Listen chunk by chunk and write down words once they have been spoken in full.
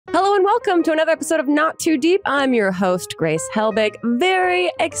welcome to another episode of Not Too Deep. I'm your host, Grace Helbig. Very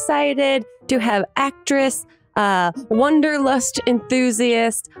excited to have actress, wanderlust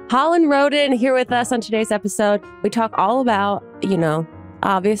enthusiast, Holland Roden here with us on today's episode. We talk all about,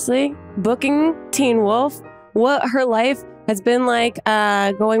 obviously, booking Teen Wolf, what her life has been like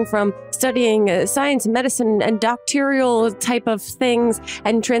going from studying science, medicine, and doctoral type of things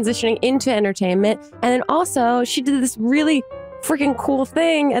and transitioning into entertainment. And then also, she did this really freaking cool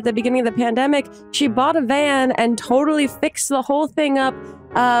thing at the beginning of the pandemic. She bought a van and totally fixed the whole thing up,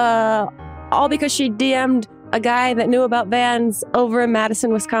 all because she DM'd a guy that knew about vans over in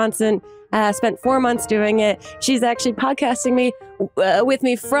Madison, Wisconsin. Spent 4 months doing it. She's actually podcasting with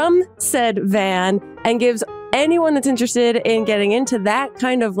me from said van and gives anyone that's interested in getting into that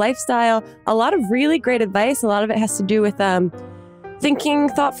kind of lifestyle a lot of really great advice. A lot of it has to do with thinking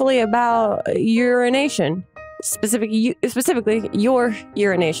thoughtfully about urination. Specifically your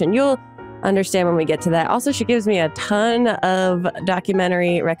urination. You'll understand when we get to that. Also, she gives me a ton of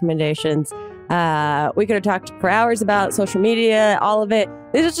documentary recommendations. We could have talked for hours about social media, all of it.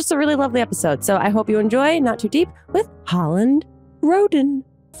 This is just a really lovely episode. So I hope you enjoy Not Too Deep with Holland Roden.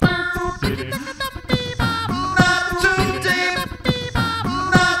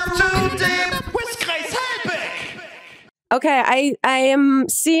 Okay, I am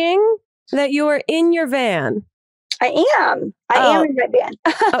seeing that you are in your van. I am in my van.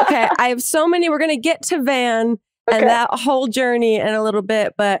 Okay, I have so many. We're going to get to van and that whole journey in a little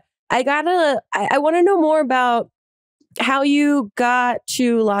bit, but I want to know more about how you got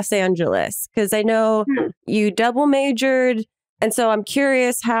to Los Angeles, because I know you double majored. And so I'm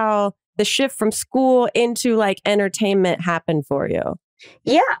curious how the shift from school into like entertainment happened for you.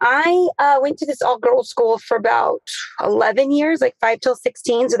 Yeah, I went to this all-girls school for about 11 years, like 5 till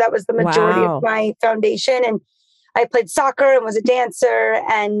 16. So that was the majority of my foundation. And I played soccer and was a dancer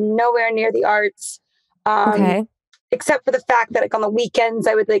and nowhere near the arts. Except for the fact that like on the weekends,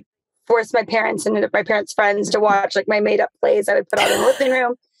 I would like force my parents and my parents' friends to watch like my made-up plays I would put on in the living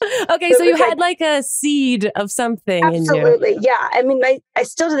room. Okay, so you had like a seed of something. Absolutely, in you. Yeah. I mean, I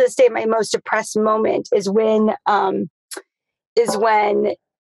still to this day, my most depressed moment is when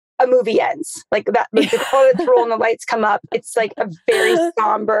a movie ends. Like that, like the credits roll and the lights come up. It's like a very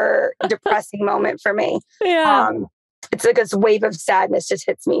somber, depressing moment for me. Yeah. It's like this wave of sadness just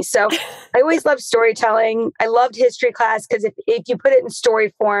hits me. So I always loved storytelling. I loved history class because if you put it in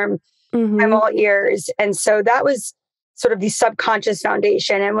story form, I'm all ears. And so that was sort of the subconscious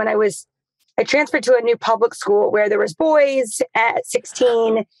foundation. And when I transferred to a new public school where there was boys at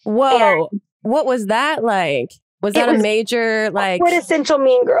 16. Whoa. What was that like? Was that a major, like... quintessential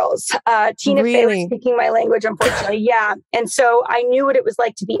Mean Girls. Tina Fey was speaking my language, unfortunately. Yeah. And so I knew what it was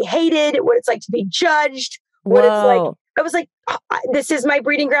like to be hated, what it's like to be judged, what it's like. I was like, this is my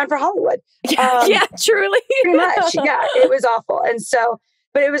breeding ground for Hollywood. Yeah, truly. Pretty much. Yeah, it was awful. And so,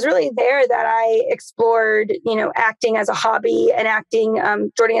 but it was really there that I explored, acting as a hobby and acting,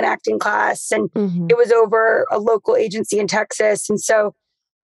 joining an acting class. And it was over a local agency in Texas. And so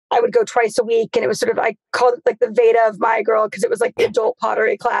I would go twice a week, and it was sort of, I called it like the Veda of My Girl, because it was like the adult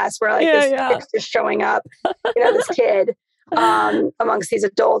pottery class where like this kid's just showing up, this kid amongst these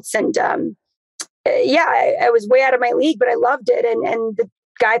adults. And I was way out of my league, but I loved it. And the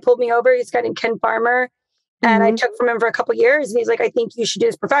guy pulled me over. He's a guy named Ken Farmer. And I took from him for a couple of years. And he's like, I think you should do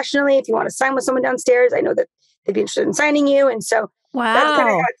this professionally. If you want to sign with someone downstairs, I know that they'd be interested in signing you. And so that's kind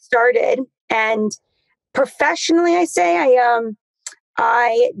of how it started. And professionally,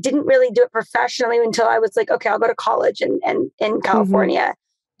 I didn't really do it professionally until I was like, okay, I'll go to college and in California,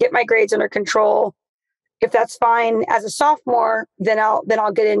 get my grades under control. If that's fine as a sophomore, then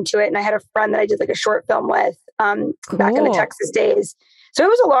I'll get into it. And I had a friend that I did like a short film with back in the Texas days. So it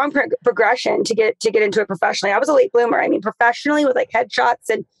was a long progression to get into it professionally. I was a late bloomer. I mean, professionally with like headshots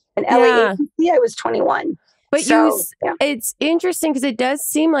and LA agency, I was 21. But it's interesting because it does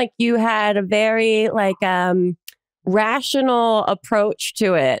seem like you had a very like rational approach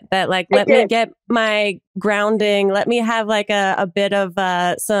to it, that like, let me get my grounding, let me have like a bit of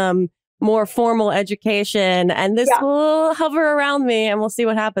some more formal education, and this will hover around me and we'll see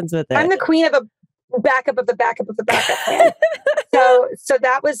what happens with it. I'm the queen of a backup of the backup of the backup plan. so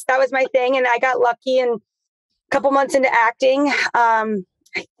that was my thing. And I got lucky, and a couple months into acting, I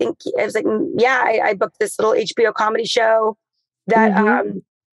think it was like, I booked this little HBO comedy show that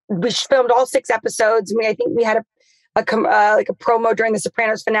we filmed all 6 episodes. I think we had a promo during the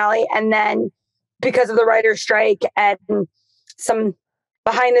Sopranos finale. And then because of the writer's strike and some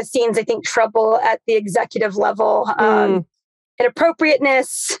behind the scenes, I think trouble at the executive level,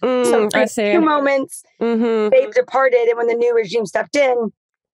 inappropriateness, some few moments, they departed. And when the new regime stepped in,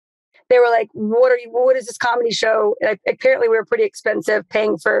 they were like, what is this comedy show? And apparently we were pretty expensive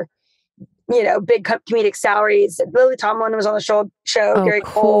paying for, big comedic salaries. Lily Tomlin was on the show, Oh, Gary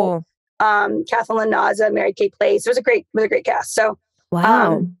cool. Cole, Kathleen Lanaza, Mary Kay Place. It was a great cast. So,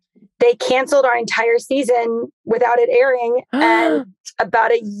 Wow. they canceled our entire season without it airing. And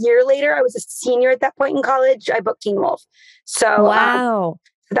about a year later, I was a senior at that point in college. I booked Teen Wolf. So wow.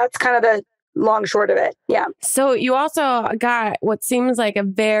 That's kind of the long short of it. Yeah. So you also got what seems like a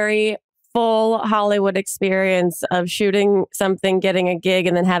very full Hollywood experience of shooting something, getting a gig,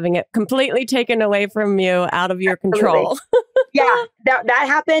 and then having it completely taken away from you out of your control. Yeah, that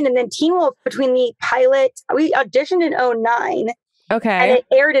happened. And then Teen Wolf, between the pilot, we auditioned in 2009. Okay. And it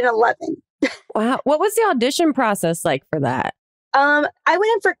aired in 2011. Wow. What was the audition process like for that? I went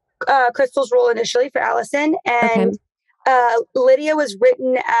in for Crystal's role initially for Allison, and Lydia was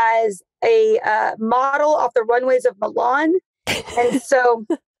written as a model off the runways of Milan. And so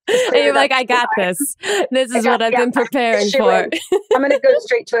and you're like, I got this. This is what I've been preparing for. I'm going to go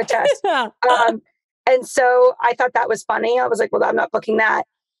straight to a test. And so I thought that was funny. I was like, well, I'm not booking that.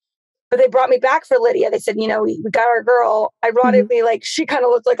 But they brought me back for Lydia. They said, we got our girl. Ironically, like she kind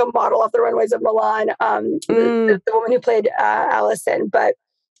of looked like a model off the runways of Milan, the woman who played Allison. But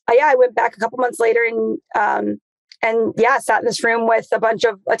I went back a couple months later and sat in this room with a bunch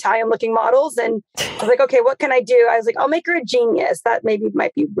of Italian-looking models. And I was like, okay, what can I do? I was like, I'll make her a genius. That maybe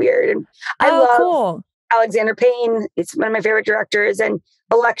might be weird. And I love Alexander Payne. It's one of my favorite directors. And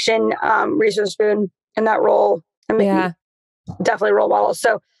Election, Reese Witherspoon in that role. Definitely role model.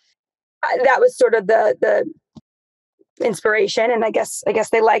 So that was sort of the inspiration. And I guess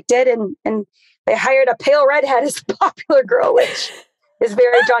they liked it. And they hired a pale redhead as the popular girl, which is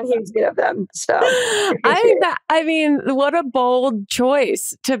very John Hughes good of them. So I mean, what a bold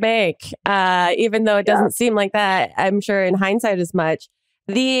choice to make, even though it doesn't seem like that, I'm sure in hindsight as much.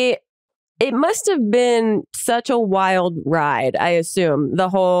 It must have been such a wild ride, I assume, the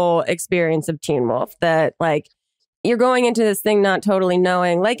whole experience of Teen Wolf, that like you're going into this thing not totally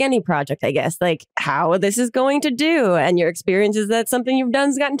knowing, like any project, I guess, like how this is going to do. And your experience is that something you've done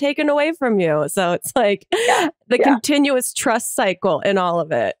has gotten taken away from you. So it's like the continuous trust cycle in all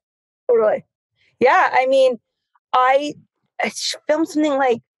of it. Totally. Yeah. I mean, I filmed something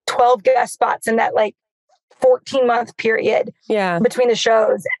like 12 guest spots in that like 14-month period between the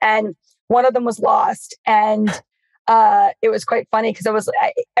shows. And one of them was lost. And it was quite funny because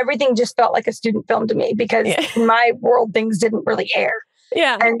everything just felt like a student film to me because in my world, things didn't really air.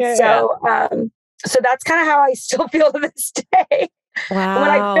 So that's kind of how I still feel to this day. Wow. When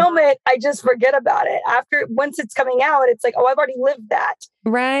I film it, I just forget about it. Once it's coming out, it's like, oh, I've already lived that.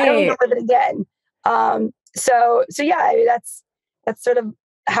 Right. I don't need to live it again. So I mean, that's sort of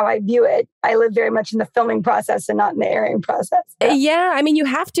how I view it. I live very much in the filming process and not in the airing process. Yeah. I mean, you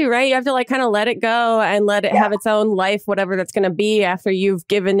have to, right? You have to like kind of let it go and let it have its own life, whatever that's going to be after you've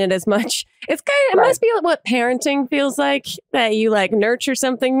given it as much. It must be what parenting feels like, that you like nurture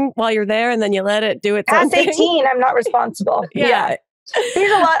something while you're there and then you let it do its own thing. Past 18, I'm not responsible. Unfortunately,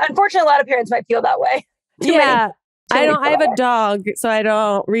 a lot of parents might feel that way. I have a dog, so I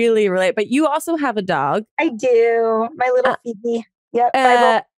don't really relate, but you also have a dog. I do. My little Phoebe. Yep.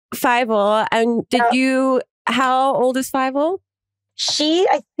 Five-0. And how old is Five-0? She,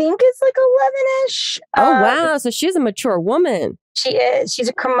 I think, is like 11-ish. Oh, wow. So she's a mature woman. She is. She's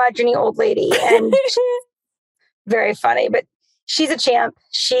a curmudgeon old lady and she's very funny, but she's a champ.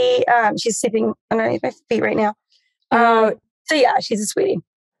 She's sleeping underneath my feet right now. So yeah, she's a sweetie.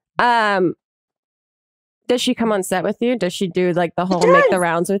 Does she come on set with you? Does she do like the whole make the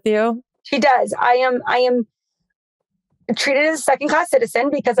rounds with you? She does. I am treated as a second-class citizen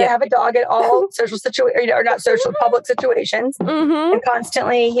because I have a dog at all social situations, or not social, public situations, and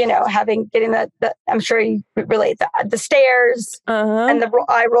constantly, getting the I'm sure you relate the stares and the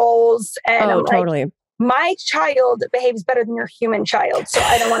eye rolls, and totally. My child behaves better than your human child, so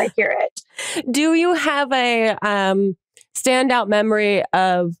I don't want to hear it. Do you have a standout memory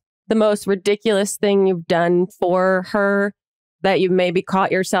of the most ridiculous thing you've done for her that you maybe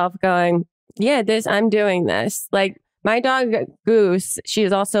caught yourself going, I'm doing this? Like, my dog Goose, she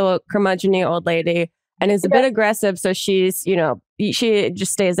is also a curmudgeon old lady and is a bit aggressive. So she's, she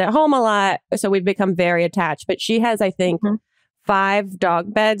just stays at home a lot. So we've become very attached. But she has, I think, 5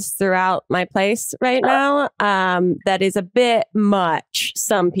 dog beds throughout my place right now. That is a bit much,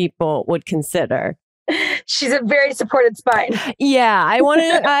 some people would consider. She's a very supported spine. Yeah, I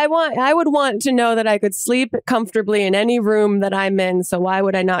would want to know that I could sleep comfortably in any room that I'm in. So why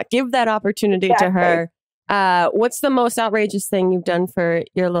would I not give that opportunity to her? What's the most outrageous thing you've done for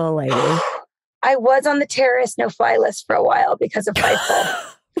your little lady? I was on the terrorist no-fly list for a while because of Fightful.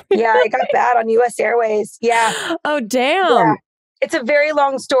 Yeah, I got bad on US Airways. Yeah. Oh, damn. Yeah. It's a very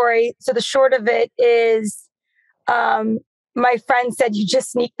long story. So the short of it is, my friend said you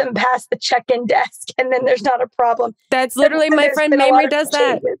just sneak them past the check-in desk and then there's not a problem. That's literally my friend Mamrie does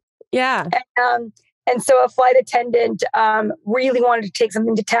that. Yeah. And so a flight attendant really wanted to take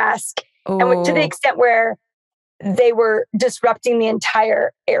something to task, and went to the extent where they were disrupting the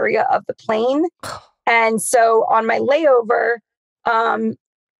entire area of the plane. And so on my layover,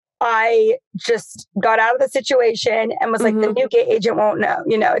 I just got out of the situation and was like, the new gate agent won't know,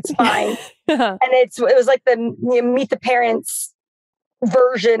 it's fine. And it was like the meet the parents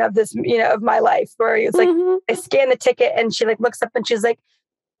version of this, of my life, where it's like, I scan the ticket and she like looks up and she's like,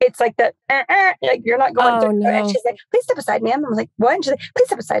 it's like that, like you're not going through. No. And she's like, please step aside, ma'am. I was like, what? And she's like, please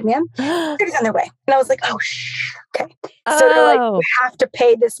step aside, ma'am. Security's on their way. And I was like, oh, okay. So they're like, you have to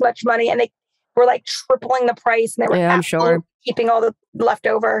pay this much money. And they were like tripling the price. And they were I'm sure keeping all the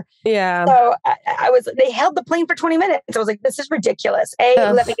leftover. Yeah. So they held the plane for 20 minutes. I was like, this is ridiculous.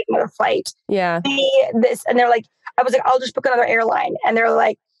 Let me get another flight. Yeah. And they're like, I was like, I'll just book another airline. And they're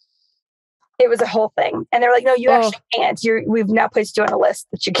like, it was a whole thing. And they're like, no, you actually can't. We've now placed you on a list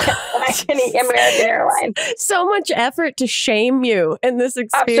that you can't fly any American airline. So much effort to shame you in this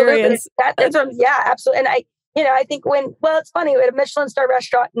experience. Absolutely. Absolutely. And I think it's funny, at a Michelin star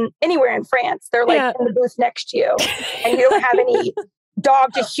restaurant anywhere in France, they're like in the booth next to you and you don't have any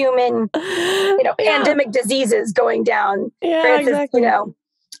dog to human, pandemic diseases going down. Yeah, France exactly.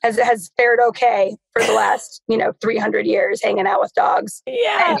 has fared okay for the last, 300 years, hanging out with dogs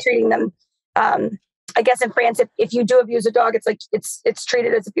and treating them. I guess in France, if you do abuse a dog, it's like it's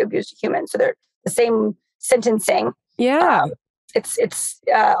treated as if you abused a human. So they're the same sentencing. Yeah. It's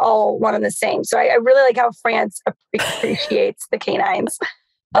all one and the same. So I really like how France appreciates the canines.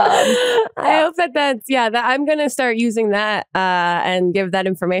 I hope that I'm going to start using that and give that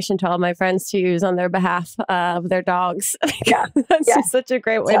information to all my friends to use on their behalf of their dogs. That's just such a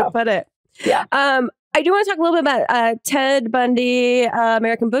great way to put it. Yeah. I do want to talk a little bit about Ted Bundy,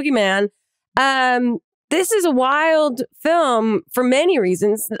 American Boogeyman. This is a wild film for many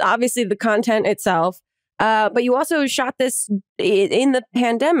reasons. Obviously, the content itself, but you also shot this in the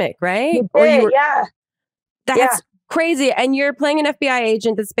pandemic, right? That's crazy. And you're playing an FBI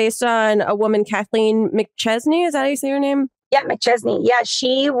agent that's based on a woman, Kathleen McChesney. Is that how you say her name? Yeah, McChesney. Yeah,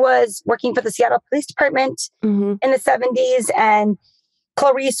 she was working for the Seattle Police Department in the 70s, and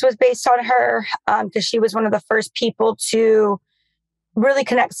Clarice was based on her because she was one of the first people to really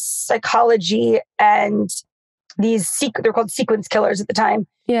connect psychology and they're called sequence killers at the time.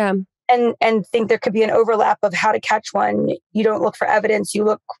 Yeah. And think there could be an overlap of how to catch one. You don't look for evidence. You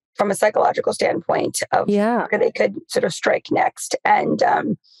look from a psychological standpoint of where they could sort of strike next. And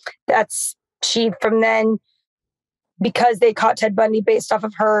she from then, because they caught Ted Bundy based off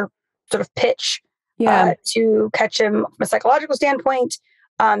of her sort of pitch to catch him from a psychological standpoint.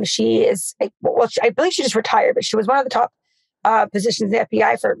 She is, I believe she just retired, but she was one of the top positions in the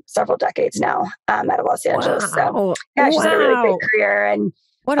FBI for several decades now out of Los Angeles. Wow. So she's had a really great career. And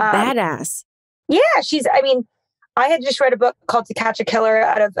what a badass. Yeah, I had just read a book called To Catch a Killer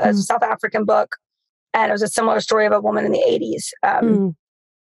out of a South African book. And it was a similar story of a woman in the 80s,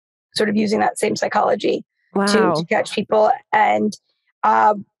 sort of using that same psychology to catch people. And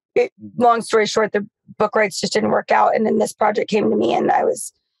long story short, the book rights just didn't work out. And then this project came to me, and I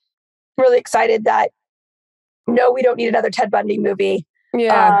was really excited that, no, we don't need another Ted Bundy movie.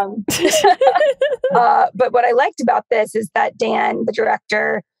 Yeah. But what I liked about this is that Dan, the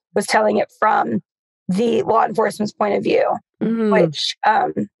director, was telling it from the law enforcement's point of view, which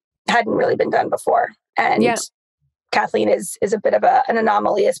hadn't really been done before. And Kathleen is a bit of an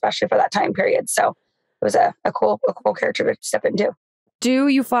anomaly, especially for that time period. So it was a cool character to step into. Do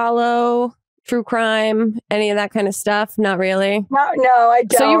you follow true crime, any of that kind of stuff? Not really. No, I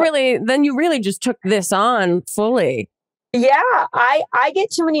don't. So you really just took this on fully. Yeah, I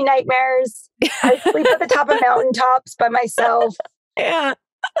get too many nightmares. I sleep at the top of mountaintops by myself. Yeah.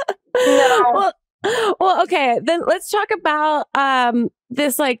 No. Well, okay. Then let's talk about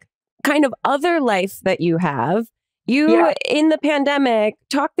this like kind of other life that you have. In the pandemic,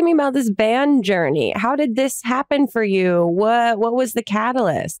 talk to me about this band journey. How did this happen for you? What was the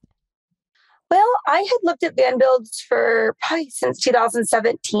catalyst? Well, I had looked at band builds for probably since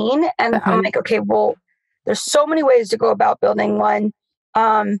 2017. And I'm like, okay, well, there's so many ways to go about building one.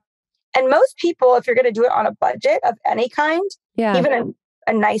 And most people, if you're going to do it on a budget of any kind, even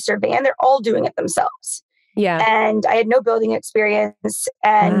a nicer van, they're all doing it themselves. Yeah. And I had no building experience.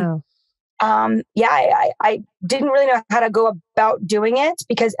 And I didn't really know how to go about doing it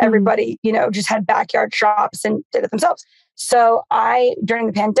because everybody, just had backyard shops and did it themselves. So during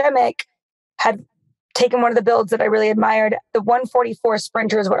the pandemic, had taken one of the builds that I really admired. The 144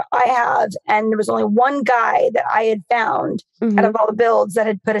 Sprinter is what I have. And there was only one guy that I had found out of all the builds that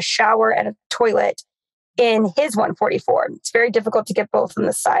had put a shower and a toilet in his 144. It's very difficult to get both in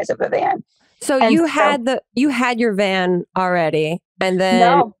the size of a van. So you had your van already, and then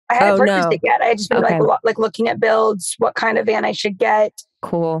no, I hadn't purchased it yet. I had just been like looking at builds, what kind of van I should get,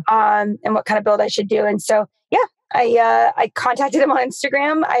 cool, and what kind of build I should do. And so I contacted him on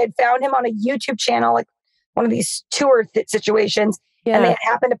Instagram. I had found him on a YouTube channel, like one of these tour situations, and they had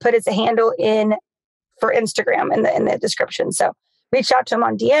happened to put his handle in for Instagram in the description. So reached out to him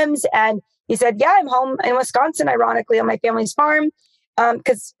on DMs, and he said, "Yeah, I'm home in Wisconsin, ironically, on my family's farm,"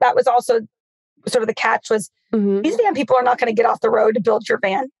 because that was also sort of the catch was these van people are not going to get off the road to build your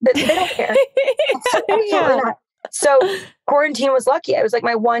van. They don't care. Absolutely not. So quarantine was lucky. It was like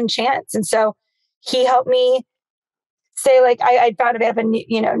my one chance. And so he helped me say, like, I found a van up in,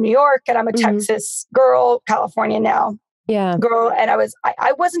 New York, and I'm a Texas girl, California now. Yeah. Girl. And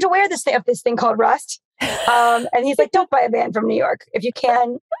I wasn't aware of this thing called Rust. And he's like, don't buy a van from New York if you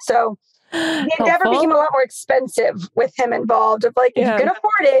can. So the endeavor became a lot more expensive with him involved of like, if you can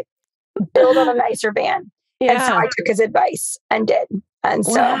afford it, build on a nicer van. Yeah. And so I took his advice and did. And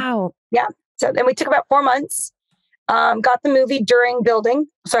so, So then we took about 4 months, got the movie during building.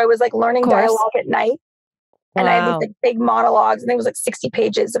 So I was like learning dialogue at night. And I had these like big monologues. I think it was like 60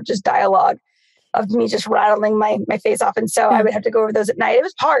 pages of just dialogue of me just rattling my face off. And so I would have to go over those at night. It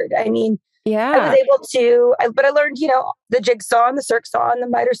was hard. I mean, I was able to, but I learned, the jigsaw and the circ saw and the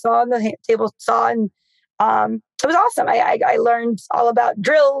miter saw and the table saw. And it was awesome. I learned all about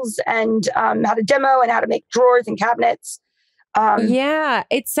drills and how to demo and how to make drawers and cabinets.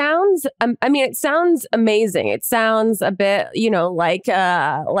 It sounds, it sounds amazing. It sounds a bit, like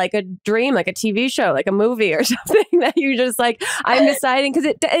a dream, like a TV show, like a movie or something that you just like, I'm deciding,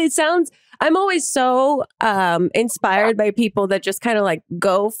 because it sounds, I'm always so inspired by people that just kind of like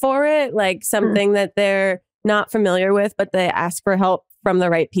go for it, like something that they're not familiar with, but they ask for help from the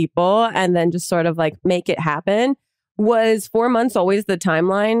right people and then just sort of like make it happen. Was 4 months always the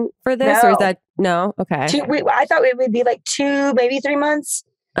timeline for this? No. Or is that no? Okay. I thought it would be like 2, maybe 3 months.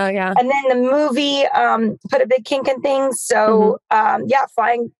 Oh yeah. And then the movie put a big kink in things. So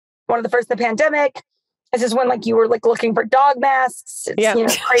flying one of the first in the pandemic. This is when like you were like looking for dog masks.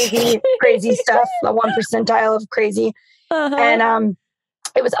 It's crazy stuff. The 1 percentile of crazy. And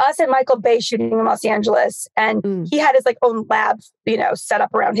it was us and Michael Bay shooting in Los Angeles. And he had his like own lab, set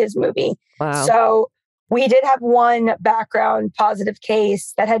up around his movie. Wow. So we did have one background positive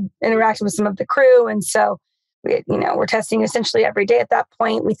case that had interacted with some of the crew. And so we're testing essentially every day at that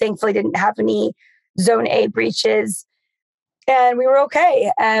point. We thankfully didn't have any zone A breaches and we were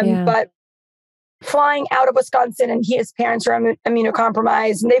okay. But flying out of Wisconsin, and his parents are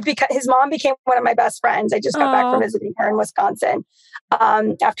immunocompromised, and his mom became one of my best friends. I just got back from visiting her in Wisconsin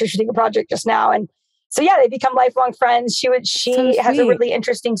after shooting a project just now. And so, they become lifelong friends. She has a really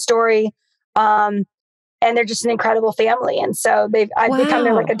interesting story. And they're just an incredible family. And so I've become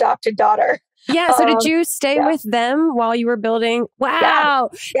their like adopted daughter. Yeah. So did you stay with them while you were building? Wow.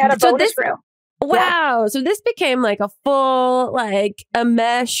 Yeah. They had a bonus room. Wow. Yeah. So this became like a full, like a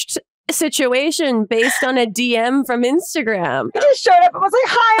meshed situation based on a DM from Instagram. I just showed up and was like,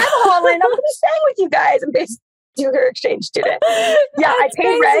 hi, I'm Holland. I'm going to be staying with you guys. I'm basically her exchange student. I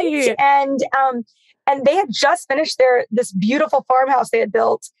paid rent and they had just finished this beautiful farmhouse they had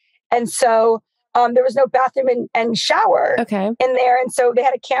built. And so there was no bathroom and shower in there. And so they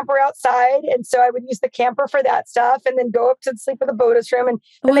had a camper outside. And so I would use the camper for that stuff and then go up to sleep with a bonus room. And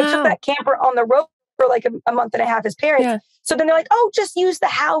then they took that camper on the road for like a month and a half as parents. Yeah. So then they're like, oh, just use the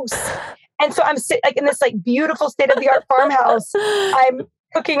house. And so I'm like in this like beautiful state of the art farmhouse. I'm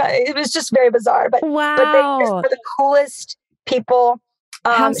cooking. It was just very bizarre. But they were the coolest people.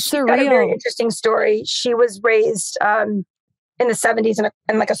 She's got a very interesting story. She was raised in the 70s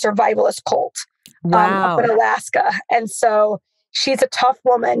in like a survivalist cult. Up in Alaska. And so she's a tough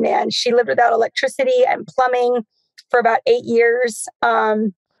woman, man. She lived without electricity and plumbing for about 8 years.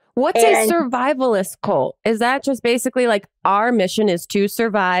 What's a survivalist cult? Is that just basically like our mission is to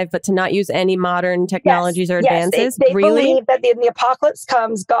survive, but to not use any modern technologies or advances? They believe that when the apocalypse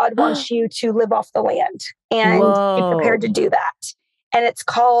comes, God wants you to live off the land and be prepared to do that. And it's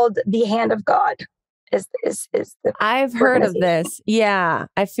called the Hand of God. Is the I've heard of this. Yeah.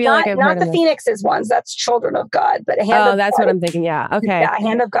 I feel like I've heard of this. Not the Phoenix's ones. That's Children of God. But that's what I'm thinking. Yeah. Okay. Yeah.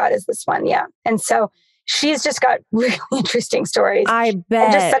 Hand of God is this one. Yeah. And so she's just got really interesting stories. I bet.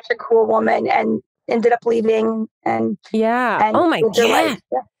 And just such a cool woman and ended up leaving. And oh my God. Yeah.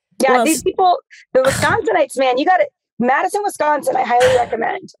 Well, these people, the Wisconsinites, man, Madison, Wisconsin, I highly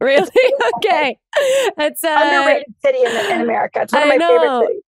recommend. Really? Okay. It's underrated city in America. It's one of my favorite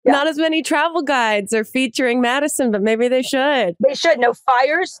cities. Yeah. Not as many travel guides are featuring Madison, but maybe they should. They should. No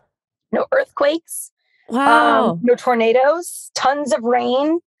fires, no earthquakes. Wow. No tornadoes, tons of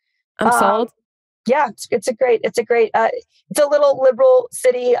rain. I'm sold. Yeah, it's a it's a little liberal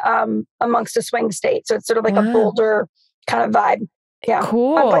city amongst a swing state. So it's sort of like a Boulder kind of vibe. Yeah.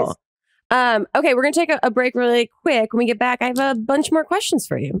 Cool. Okay, we're going to take a break really quick. When we get back, I have a bunch more questions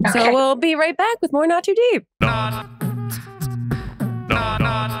for you. Okay. So we'll be right back with more Not Too Deep. Not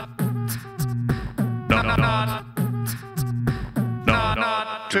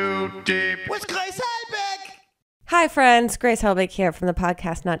Too Deep with Grace Helbig. Hi, friends. Grace Helbig here from the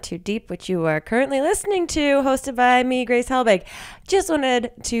podcast Not Too Deep, which you are currently listening to, hosted by me, Grace Helbig. Just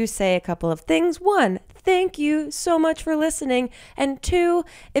wanted to say a couple of things. One, thank you so much for listening. And two,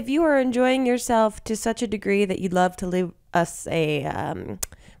 if you are enjoying yourself to such a degree that you'd love to leave us a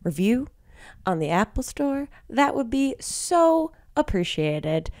review on the Apple Store, that would be so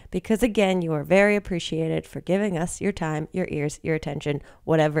appreciated, because again, you are very appreciated for giving us your time, your ears, your attention,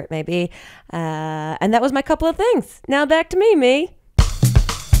 whatever it may be. And that was my couple of things. Now back to me.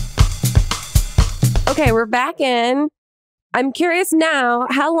 Okay, we're back in. I'm curious now,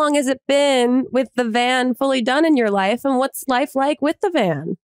 how long has it been with the van fully done in your life, and what's life like with the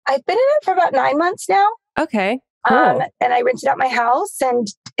van? I've been in it for about 9 months now. Okay, cool. And I rented out my house, and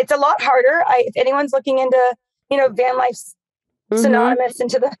it's a lot harder. If anyone's looking into, van life's synonymous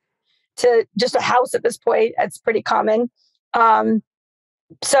to just a house at this point, it's pretty common. So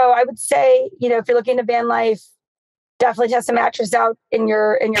I would say, if you're looking into van life, definitely test a mattress out in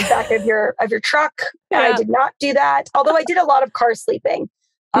your back of your truck. Yeah. I did not do that, although I did a lot of car sleeping.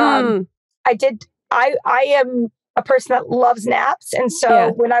 I am a person that loves naps, and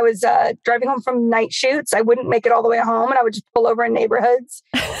so when I was driving home from night shoots, I wouldn't make it all the way home, and I would just pull over in neighborhoods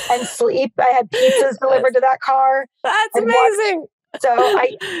and sleep. I had pizzas delivered to that car. That's amazing. So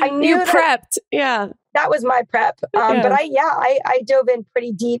I knew you prepped. That was my prep. But I dove in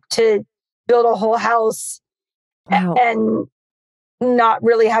pretty deep to build a whole house. Wow. And not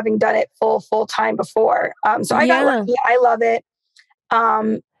really having done it full time before. So I got lucky. I love it.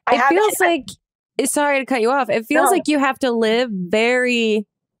 Sorry to cut you off. It feels like you have to live very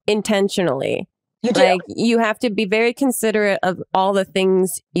intentionally. You do. Like, you have to be very considerate of all the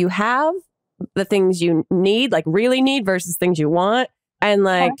things you have, the things you need, like really need, versus things you want, and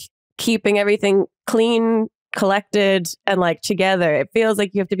like keeping everything clean, collected, and like together. It feels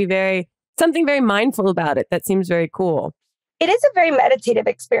like you have to be something very mindful about it. That seems very cool. It is a very meditative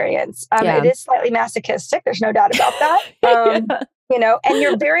experience. It is slightly masochistic. There's no doubt about that. And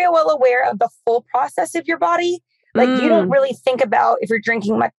you're very well aware of the full process of your body. Like you don't really think about, if you're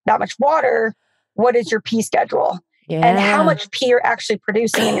drinking that much water, what is your pee schedule and how much pee you're actually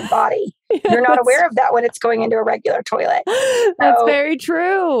producing in your body. You're not aware of that when it's going into a regular toilet. That's very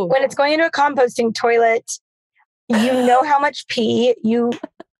true. When it's going into a composting toilet, you know how much pee you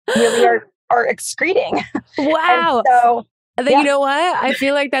really are excreting. Wow. And so, you know what? I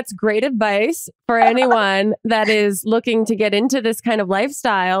feel like that's great advice for anyone that is looking to get into this kind of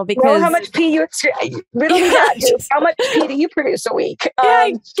lifestyle, because know how much pee you excrete. How much pee do you produce a week?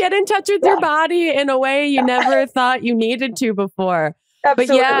 Get in touch with your body in a way you never thought you needed to before.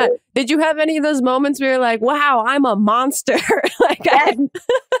 Absolutely. But did you have any of those moments where you're like, wow, I'm a monster?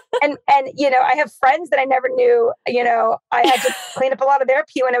 And I have friends that I never knew, I had to clean up a lot of their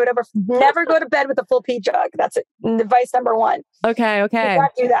pee when I would never go to bed with a full pee jug. That's advice number one. Okay. Do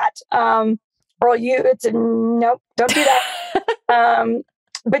not do that. Nope, don't do that.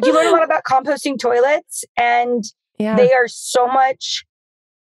 But you learn a lot about composting toilets, and they are so much,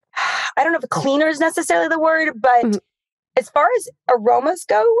 I don't know if cleaner is necessarily the word, but as far as aromas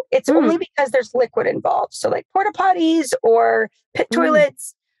go, it's only because there's liquid involved. So like porta potties or pit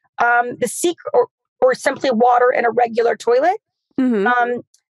toilets, the secret, or simply water in a regular toilet.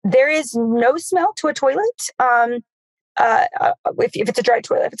 There is no smell to a toilet. If it's a dry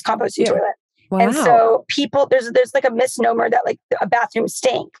toilet, if it's a composting toilet. Wow. And so there's like a misnomer that like a bathroom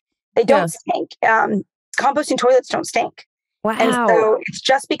stink. They don't stink. Composting toilets don't stink. Wow. And so it's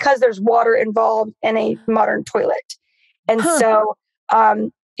just because there's water involved in a modern toilet. And so,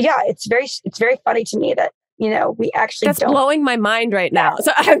 it's very funny to me that, we actually That's blowing my mind right now.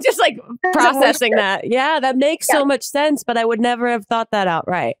 So I'm just like processing that. Yeah, that makes so much sense, but I would never have thought that out.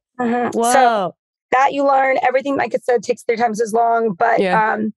 Right. Whoa. So that you learn everything, like I said, takes 3 times as long. But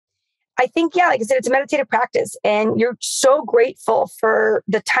I think, like I said, it's a meditative practice, and you're so grateful for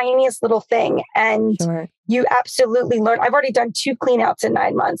the tiniest little thing. And you absolutely learn. I've already done 2 clean outs in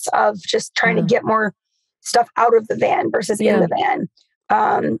 9 months of just trying to get more stuff out of the van versus in the van.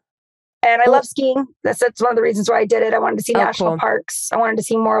 And I love skiing. That's one of the reasons why I did it. I wanted to see national parks. I wanted to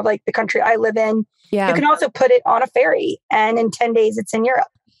see more of like the country I live in. Yeah. You can also put it on a ferry, and in 10 days it's in Europe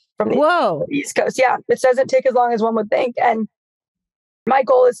from the East Coast. Yeah. It doesn't take as long as one would think. And my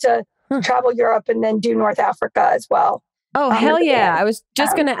goal is to travel Europe and then do North Africa as well. Oh, hell yeah. I was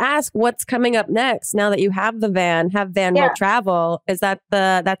just going to ask what's coming up next now that you have the van, will travel. Is that's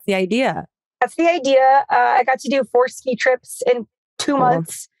the idea? That's the idea. I got to do 4 ski trips in 2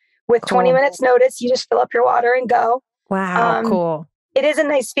 months with 20 minutes notice. You just fill up your water and go. Wow. Cool. It is a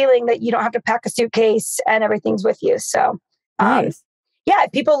nice feeling that you don't have to pack a suitcase and everything's with you. So, nice. Yeah,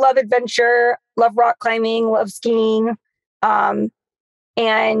 people love adventure, love rock climbing, love skiing,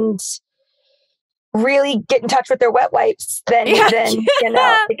 and really get in touch with their wet wipes. Then you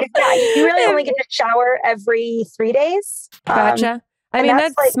know, because you really only get to shower every 3 days. Gotcha. I mean,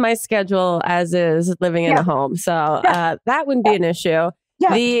 that's like, my schedule as is living in a home. So that wouldn't be an issue.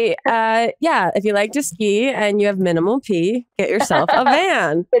 Yeah. If you like to ski and you have minimal pee, get yourself a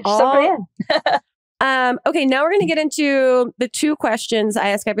van. Get yourself a van. Okay, now we're going to get into the 2 questions I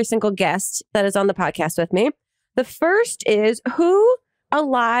ask every single guest that is on the podcast with me. The first is, who,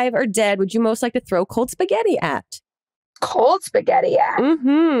 alive or dead, would you most like to throw cold spaghetti at? Cold spaghetti at?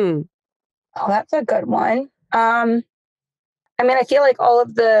 Mm-hmm. Oh, that's a good one. I mean, I feel like all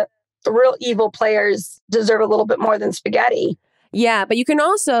of the real evil players deserve a little bit more than spaghetti. Yeah, but you can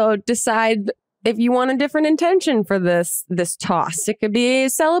also decide if you want a different intention for this toss. It could be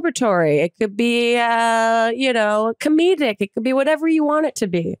celebratory. It could be, comedic. It could be whatever you want it to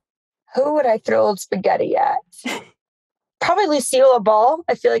be. Who would I throw old spaghetti at? Probably Lucille Ball.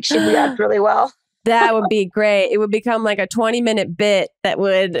 I feel like she'd react really well. That would be great. It would become like a 20-minute bit that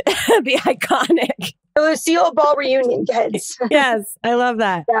would be iconic. The Lucille Ball reunion, kids. Yes, I love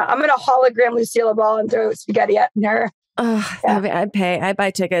that. Yeah, I'm going to hologram Lucille Ball and throw spaghetti at her. Oh, I'd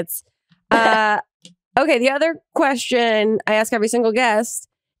buy tickets. Okay, the other question I ask every single guest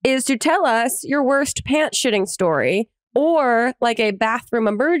is to tell us your worst pants shitting story or like a bathroom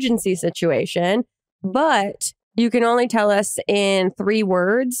emergency situation, but you can only tell us in 3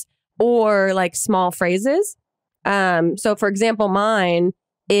 words or like small phrases. So for example, mine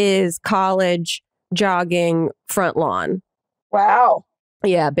is college jogging front lawn. Wow.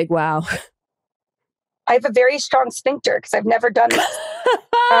 Yeah, big wow. I have a very strong sphincter because I've never done this.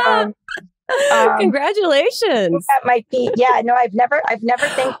 Congratulations. That might be. Yeah, no, I've never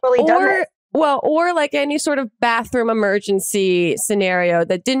thankfully done this. Well, or like any sort of bathroom emergency scenario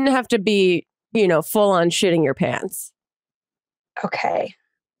that didn't have to be, full on shitting your pants. Okay.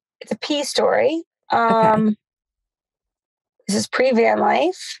 It's a pee story. This is pre-van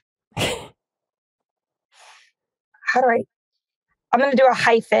life. I'm going to do a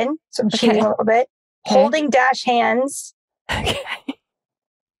hyphen. So I'm cheating a little bit. Okay. Holding dash hands. Okay.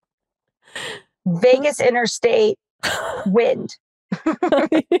 Vegas Interstate. Wind.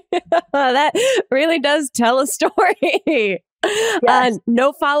 That really does tell a story. Yes.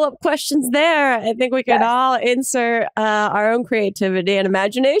 No follow-up questions there. I think we can all insert our own creativity and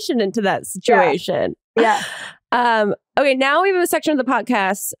imagination into that situation. Yeah. Okay, now we have a section of the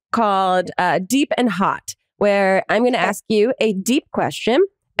podcast called Deep and Hot, where I'm going to ask you a deep question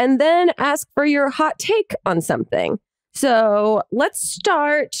and then ask for your hot take on something. So let's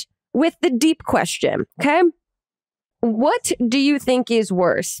start with the deep question, okay? What do you think is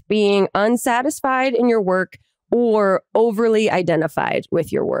worse, being unsatisfied in your work or overly identified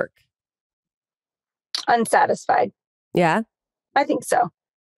with your work? Unsatisfied. Yeah? I think so.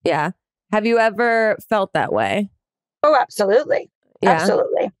 Yeah. Have you ever felt that way? Oh, absolutely. Yeah.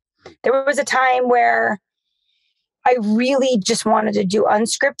 Absolutely. There was a time where I really just wanted to do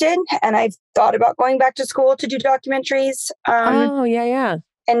unscripted, and I've thought about going back to school to do documentaries. Yeah.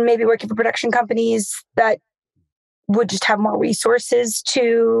 And maybe working for production companies that would just have more resources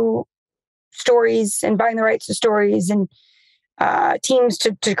to stories and buying the rights to stories and teams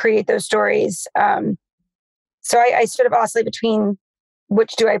to create those stories. So I sort of oscillate between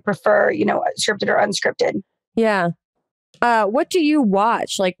which do I prefer, scripted or unscripted. Yeah. What do you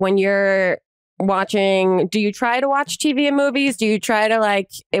watch? Like when you're watching, do you try to watch TV and movies? Do you try to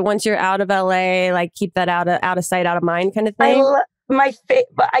once you're out of LA, keep that out of sight, out of mind kind of thing? I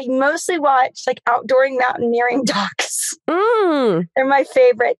mostly watch outdooring mountaineering docs. They're my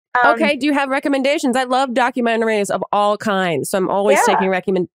favorite. Okay. Do you have recommendations? I love documentaries of all kinds. So I'm always taking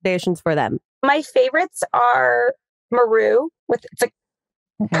recommendations for them. My favorites are Peru with an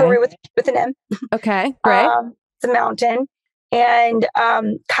M. Okay. Great. It's a mountain. And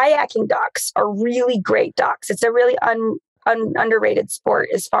kayaking docs are really great docs. It's a really underrated sport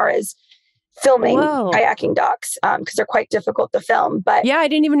as far as filming kayaking docs because they're quite difficult to film. But yeah, I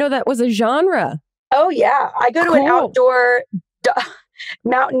didn't even know that was a genre. Oh yeah, I go to an outdoor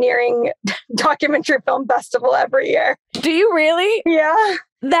mountaineering documentary film festival every year. Do you really? Yeah.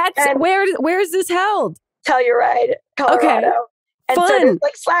 Where is this held? Telluride, Colorado. Okay. And Fun. so there's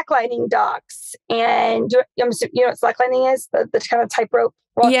like slacklining docks, and you know what slacklining is? The kind of tightrope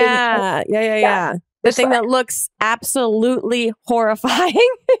walking. Yeah. The thing that looks absolutely horrifying.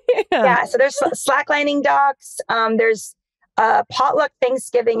 Yeah. So there's slacklining docks. There's potluck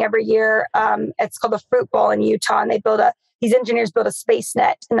Thanksgiving every year. It's called the Fruit Bowl in Utah, and these engineers build a space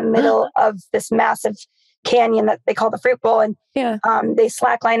net in the middle of this massive canyon that they call the Fruit Bowl, and they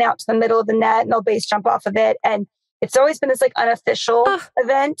slackline out to the middle of the net, and they'll base jump off of it. And it's always been this like unofficial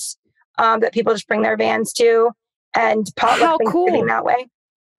event that people just bring their vans to, and potluck Thanksgiving that way.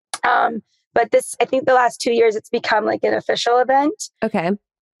 But I think the last 2 years, it's become like an official event. Okay.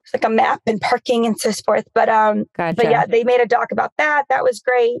 It's like a map and parking and so forth. But yeah, they made a doc about that. That was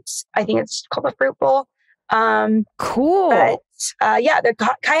great. I think it's called the Fruit Bowl. Cool. But they're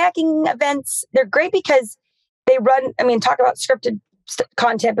kayaking events. They're great because they run, talk about scripted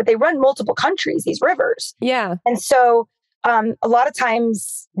content, but they run multiple countries, these rivers. Yeah. And so a lot of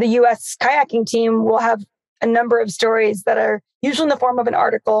times the US kayaking team will have a number of stories that are usually in the form of an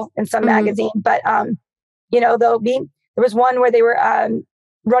article in some magazine. But, there was one where they were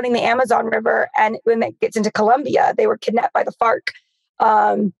running the Amazon River, and when it gets into Colombia, they were kidnapped by the FARC.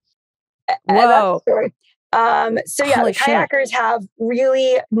 Whoa. That's the story. The kayakers have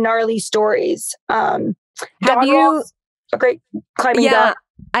really gnarly stories. Have you a great climbing dog?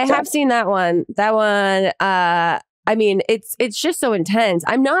 I have seen that one. That one, it's just so intense.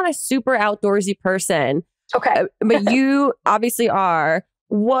 I'm not a super outdoorsy person. Okay. But you obviously are.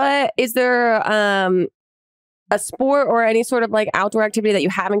 What is there a sport or any sort of like outdoor activity that you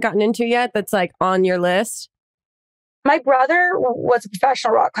haven't gotten into yet that's like on your list? My brother was a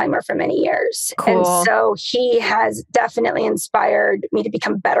professional rock climber for many years. Cool. And so he has definitely inspired me to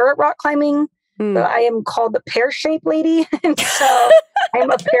become better at rock climbing. So I am called the pear-shaped lady. And so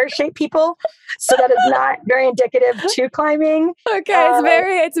I'm a pear-shaped people. So that is not very indicative to climbing. Okay.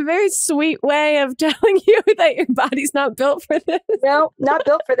 It's a very sweet way of telling you that your body's not built for this. No, not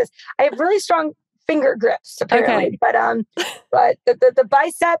built for this. I have really strong finger grips, apparently. Okay. But the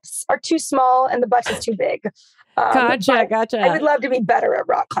biceps are too small and the butt is too big. Gotcha. I would love to be better at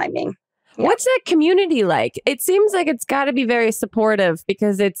rock climbing. Yeah. What's that community like? It seems like it's got to be very supportive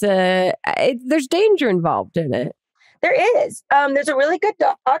because there's danger involved in it. There is. There's a really good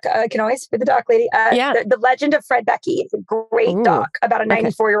doc. I can always be the doc lady. The Legend of Fred Becky is a great doc about a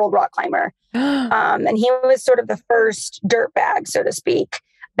 94-year-old rock climber. And he was sort of the first dirtbag, so to speak,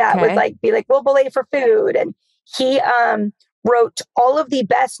 that would be like, we'll belay for food. And he wrote all of the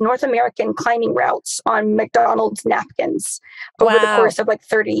best North American climbing routes on McDonald's napkins over the course of like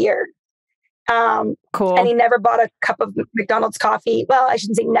 30 years. Cool. And he never bought a cup of McDonald's coffee. Well, I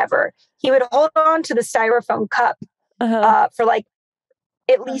shouldn't say never. He would hold on to the styrofoam cup for like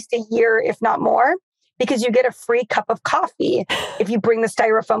at least a year, if not more, because you get a free cup of coffee if you bring the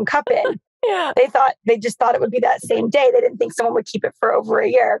styrofoam cup in. Yeah. They just thought it would be that same day. They didn't think someone would keep it for over a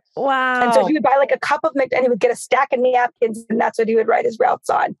year. Wow. And so he would buy like a cup of McDonald's, and he would get a stack of napkins, and that's what he would write his routes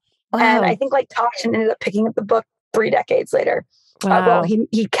on. Wow. And I think like Toshin ended up picking up the book 3 decades later. Wow. He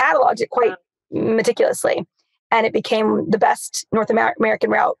cataloged it quite meticulously, and it became the best North American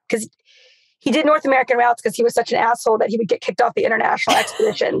route because he did North American routes because he was such an asshole that he would get kicked off the international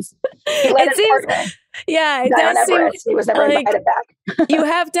expeditions. He let his partner. Yeah, it does seem he was never invited back. You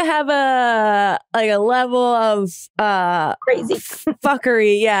have to have a level of crazy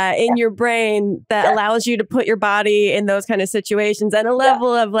fuckery, in your brain that allows you to put your body in those kind of situations, and a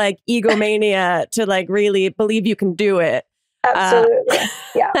level of like egomania to like really believe you can do it. Absolutely.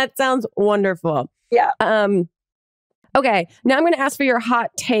 That sounds wonderful. Yeah. Okay. Now I'm going to ask for your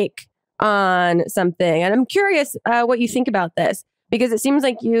hot take on something. And I'm curious what you think about this, because it seems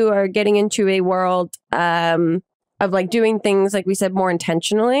like you are getting into a world of like doing things, like we said, more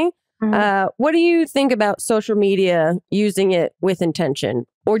intentionally. Mm-hmm. What do you think about social media, using it with intention,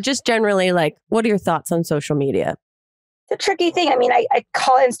 or just generally, like, what are your thoughts on social media? The tricky thing. I mean, I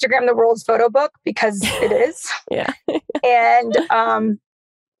call Instagram the world's photo book because it is. Yeah. And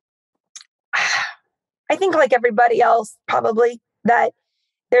I think like everybody else, probably, that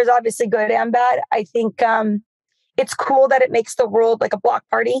there's obviously good and bad. I think it's cool that it makes the world like a block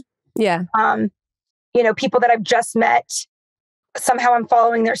party. Yeah. People that I've just met, somehow I'm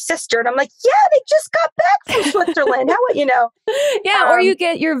following their sister, and I'm like, yeah, they just got back from Switzerland. How would you know? Yeah. Or you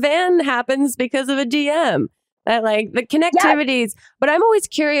get your van happens because of a DM. That like the connectivities. But I'm always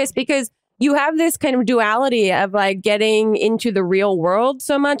curious because you have this kind of duality of like getting into the real world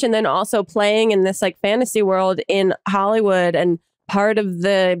so much and then also playing in this like fantasy world in Hollywood. And part of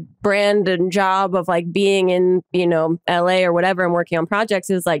the brand and job of like being in, you know, LA or whatever and working on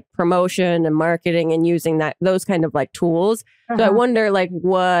projects is like promotion and marketing and using those kind of like tools. So I wonder like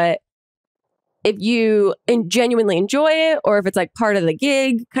if you genuinely enjoy it or if it's like part of the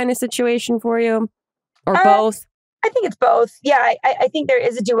gig kind of situation for you or both. I think it's both. Yeah, I think there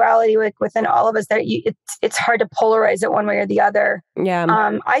is a duality within all of us that it's hard to polarize it one way or the other. Yeah.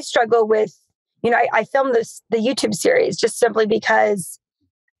 I struggle with, you know, I filmed the YouTube series just simply because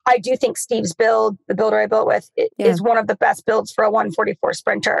I do think Steve's build, the builder I built with, is one of the best builds for a 144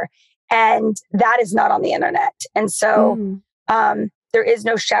 Sprinter. And that is not on the internet. And so there is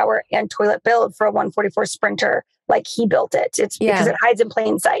no shower and toilet build for a 144 Sprinter like he built it. It's because it hides in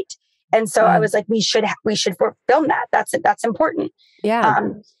plain sight. And so I was like, we should film that. That's important. Yeah.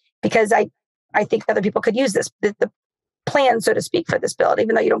 Because I think other people could use this, the plan, so to speak, for this build,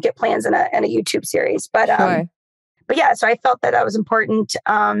 even though you don't get plans in a YouTube series. But yeah, so I felt that was important.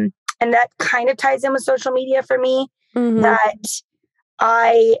 And that kind of ties in with social media for me, that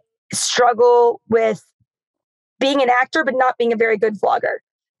I struggle with being an actor, but not being a very good vlogger.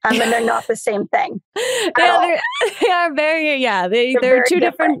 And they're not the same thing. They're two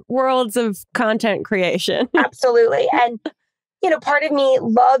different worlds of content creation. Absolutely. And, you know, part of me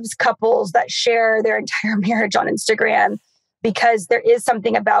loves couples that share their entire marriage on Instagram because there is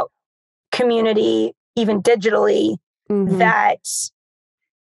something about community, even digitally, that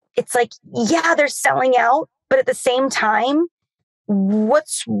it's like, yeah, they're selling out, but at the same time,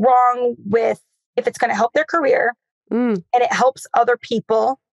 what's wrong with if it's going to help their career and it helps other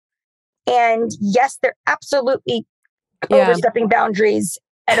people? And yes, they're absolutely overstepping boundaries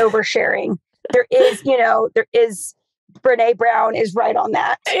and oversharing. There is Brene Brown is right on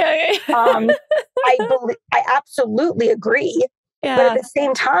that. I absolutely agree. Yeah. But at the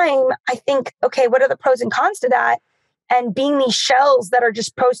same time, I think, okay, what are the pros and cons to that? And being these shells that are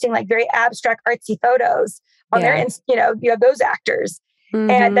just posting like very abstract, artsy photos on their, you know, you have those actors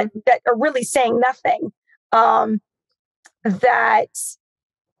and that are really saying nothing. That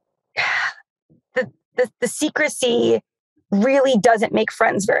the secrecy really doesn't make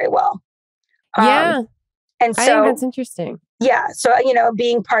friends very well. And so I think that's interesting. Yeah. So, you know,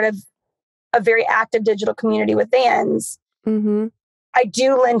 being part of a very active digital community with fans, I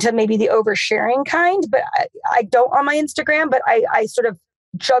do lend to maybe the oversharing kind, but I don't on my Instagram, but I sort of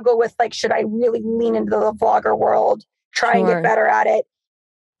juggle with like, should I really lean into the vlogger world, try and get better at it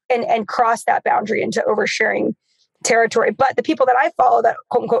and cross that boundary into oversharing territory. But the people that I follow that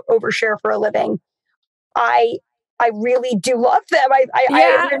quote unquote overshare for a living, I really do love them. I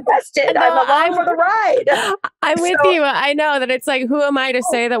am invested. I'm along for the ride. I'm with you. I know that it's like, who am I to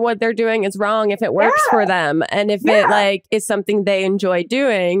say that what they're doing is wrong if it works for them? And if it like is something they enjoy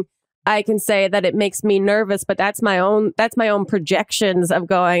doing, I can say that it makes me nervous, but that's my own projections of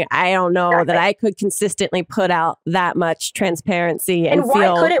going, I don't know that I could consistently put out that much transparency and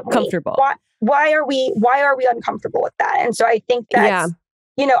feel comfortable. Why are we uncomfortable with that? And so I think that's,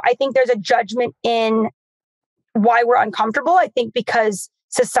 you know, I think there's a judgment in why we're uncomfortable. I think because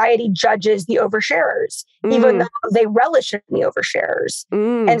society judges the oversharers, even though they relish in the oversharers.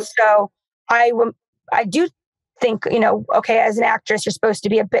 And so I do think, you know, okay, as an actress, you're supposed to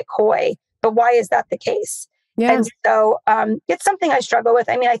be a bit coy, but why is that the case? Yeah. And so it's something I struggle with.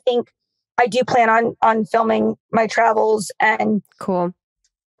 I mean, I think I do plan on filming my travels and cool.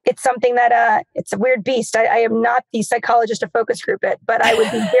 It's something that it's a weird beast. I am not the psychologist to focus group it, but I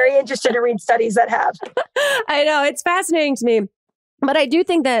would be very interested to read studies that have. I know, it's fascinating to me. But I do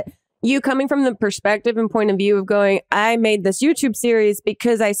think that you coming from the perspective and point of view of going, I made this YouTube series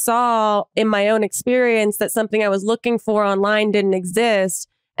because I saw in my own experience that something I was looking for online didn't exist.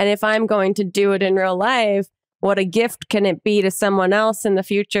 And if I'm going to do it in real life, what a gift can it be to someone else in the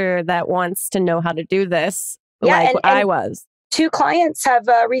future that wants to know how to do this like I was. 2 clients have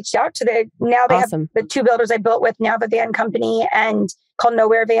reached out to now they have the 2 builders I built with now have a van company and called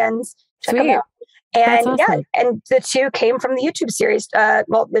Nowhere Vans. Check them out. And awesome. And the 2 came from the YouTube series.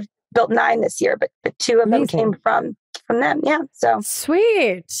 Well, they've built 9 this year, but 2 of them came from them. Yeah. So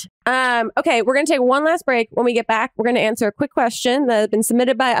sweet. Okay, we're gonna take one last break. When we get back, we're gonna answer a quick question that has been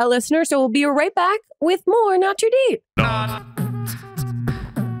submitted by a listener. So we'll be right back with more Not Too Deep. Not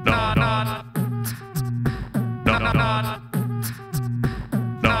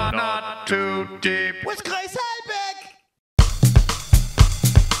too deep with Grace Helbig.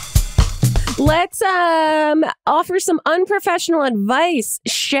 Let's offer some unprofessional advice,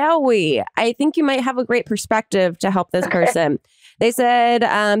 shall we? I think you might have a great perspective to help this person. They said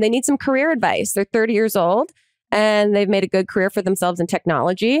they need some career advice. They're 30 years old and they've made a good career for themselves in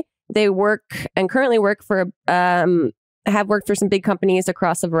technology. They work and currently work for, have worked for some big companies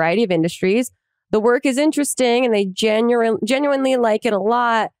across a variety of industries. The work is interesting and they genuinely like it a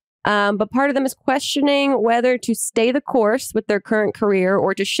lot. But part of them is questioning whether to stay the course with their current career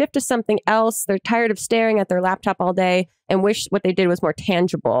or to shift to something else. They're tired of staring at their laptop all day and wish what they did was more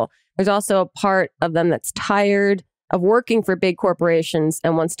tangible. There's also a part of them that's tired of working for big corporations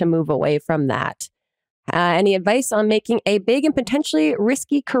and wants to move away from that. Any advice on making a big and potentially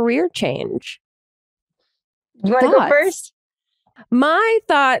risky career change? You want to go first? My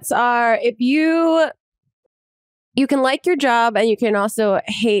thoughts are if you can like your job and you can also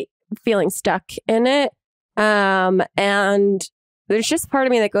hate feeling stuck in it. And there's just part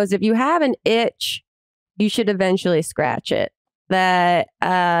of me that goes, if you have an itch, you should eventually scratch it. That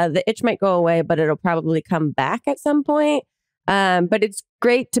the itch might go away, but it'll probably come back at some point. But it's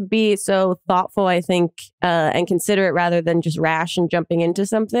great to be so thoughtful, I think, and considerate rather than just rash and jumping into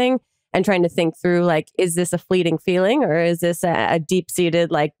something and trying to think through, like, is this a fleeting feeling or is this a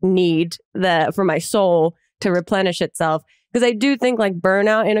deep-seated like need that for my soul to replenish itself? Because I do think like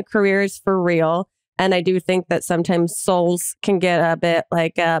burnout in a career is for real. And I do think that sometimes souls can get a bit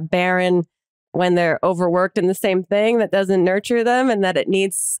like barren when they're overworked in the same thing that doesn't nurture them, and that it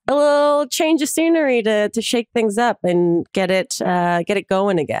needs a little change of scenery to shake things up and get it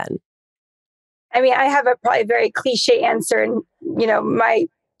going again. I mean, I have a probably very cliche answer, and my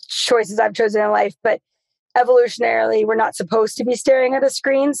choices I've chosen in life, but evolutionarily, we're not supposed to be staring at a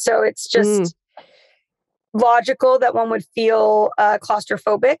screen, so it's just logical that one would feel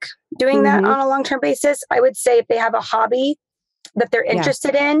claustrophobic doing that on a long-term basis. I would say if they have a hobby that they're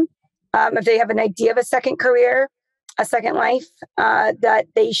interested in, if they have an idea of a second career, a second life, that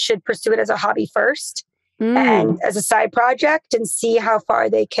they should pursue it as a hobby first and as a side project and see how far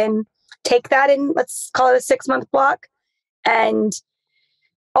they can take that in, let's call it a 6-month block. And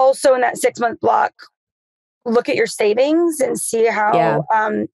also in that 6-month block, look at your savings and see how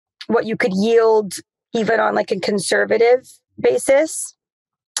what you could yield even on like a conservative basis,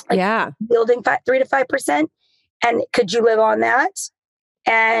 like yielding 3 to 5%. And could you live on that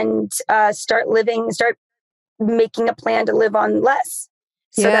and start making a plan to live on less?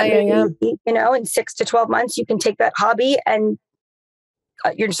 So that maybe, in 6 to 12 months, you can take that hobby and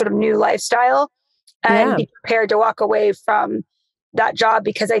your sort of new lifestyle and be prepared to walk away from that job.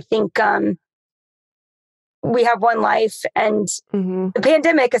 Because I think we have one life, and the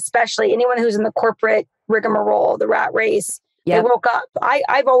pandemic, especially anyone who's in the corporate rigmarole, the rat race, they woke up.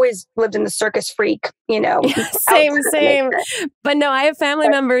 I've always lived in the circus freak, Same. But no, I have family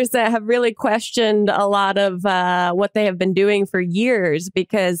members that have really questioned a lot of what they have been doing for years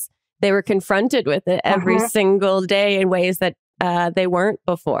because they were confronted with it every single day in ways that they weren't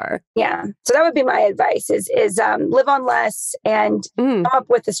before. Yeah. So that would be my advice is live on less and come up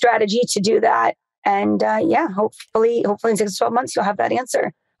with a strategy to do that. And hopefully in 6 to 12 months, you'll have that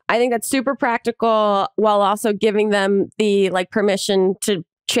answer. I think that's super practical while also giving them the permission to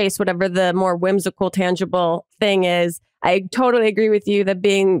chase whatever the more whimsical, tangible thing is. I totally agree with you that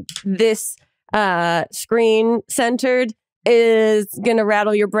being this screen centered is going to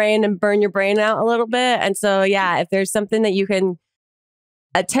rattle your brain and burn your brain out a little bit. And so, if there's something that you can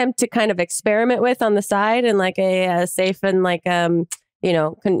attempt to kind of experiment with on the side in like a safe and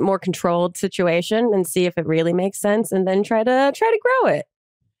more controlled situation and see if it really makes sense and then try to grow it.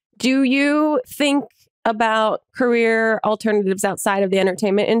 Do you think about career alternatives outside of the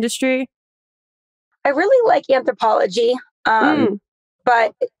entertainment industry? I really like anthropology,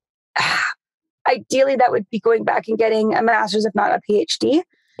 but ideally that would be going back and getting a master's, if not a PhD,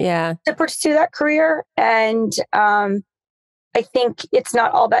 to pursue that career. And I think it's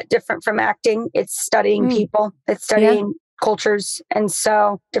not all that different from acting. It's studying people, it's studying cultures, and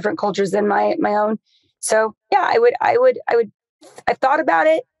so different cultures than my own. So I've thought about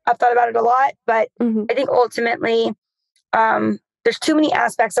it. I've thought about it a lot, but I think ultimately there's too many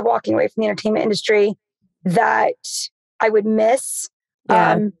aspects of walking away from the entertainment industry that I would miss.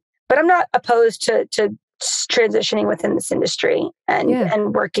 But I'm not opposed to transitioning within this industry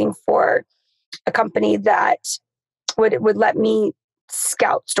and working for a company that would let me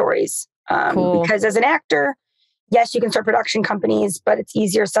scout stories. Because as an actor, yes, you can start production companies, but it's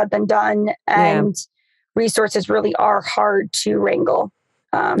easier said than done. And resources really are hard to wrangle.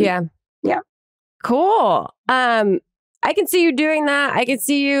 Cool. I can see you doing that. I can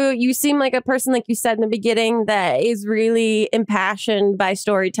see you seem like a person, like you said in the beginning, that is really impassioned by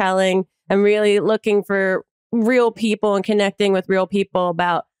storytelling and really looking for real people and connecting with real people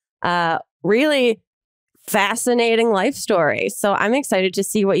about really fascinating life story. So I'm excited to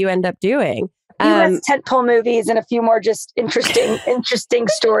see what you end up doing. U.S. tentpole movies and a few more just interesting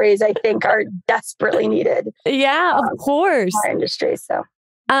stories, I think, are desperately needed. Yeah, of course. Our industry. So,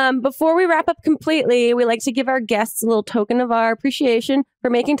 before we wrap up completely, we like to give our guests a little token of our appreciation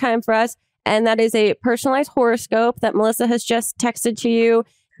for making time for us. And that is a personalized horoscope that Melissa has just texted to you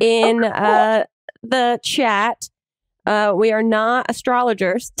in the chat. We are not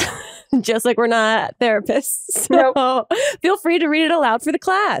astrologers, just like we're not therapists. So feel free to read it aloud for the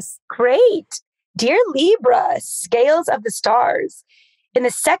class. Great. Dear Libra, scales of the stars. In the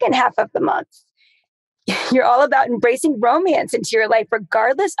second half of the month, you're all about embracing romance into your life,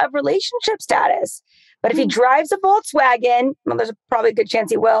 regardless of relationship status. But if he drives a Volkswagen, well, there's probably a good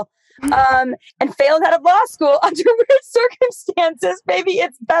chance he will, and failed out of law school under weird circumstances, maybe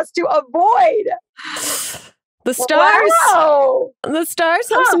it's best to avoid. The stars. Wow. The stars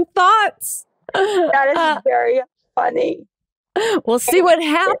have some thoughts. That is very funny. We'll see what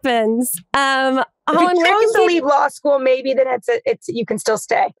happens. If you chose to leave law school, maybe then it's you can still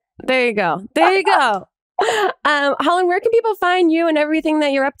stay. There you go. There you go. Holland, where can people find you and everything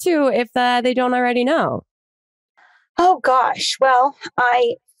that you're up to if they don't already know? Oh gosh, well,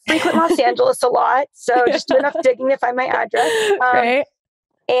 I frequent Los Angeles a lot, so just do enough digging to find my address. Right.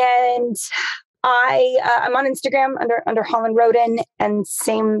 And I'm on Instagram under Holland Roden, and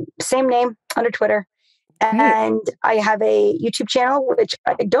same name under Twitter. And I have a YouTube channel, which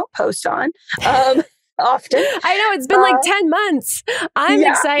I don't post on often. I know, it's been like 10 months. I'm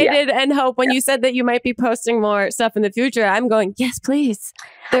excited and hope when you said that you might be posting more stuff in the future, I'm going, yes, please.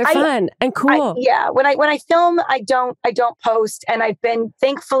 They're fun and cool. When I film, I don't post. And I've been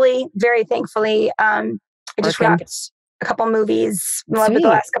very thankfully, I just wrapped a couple movies over the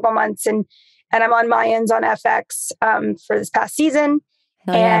last couple months, and I'm on Mayans on FX for this past season.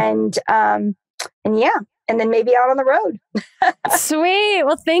 And then maybe out on the road. Sweet.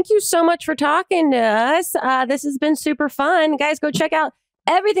 Well, thank you so much for talking to us. This has been super fun. Guys, go check out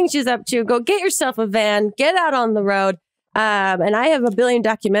everything she's up to. Go get yourself a van, get out on the road. And I have a billion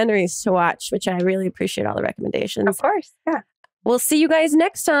documentaries to watch, which I really appreciate all the recommendations. Of course. Yeah. We'll see you guys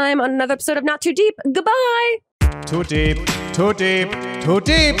next time on another episode of Not Too Deep. Goodbye. Too deep, too deep, too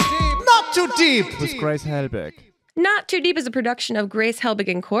deep, not too deep with Grace Helbig. Not Too Deep is a production of Grace Helbig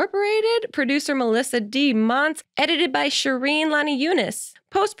Incorporated, producer Melissa D. Montz, edited by Shireen Lani Yunus,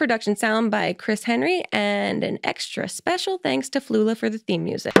 post-production sound by Chris Henry, and an extra special thanks to Flula for the theme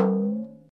music.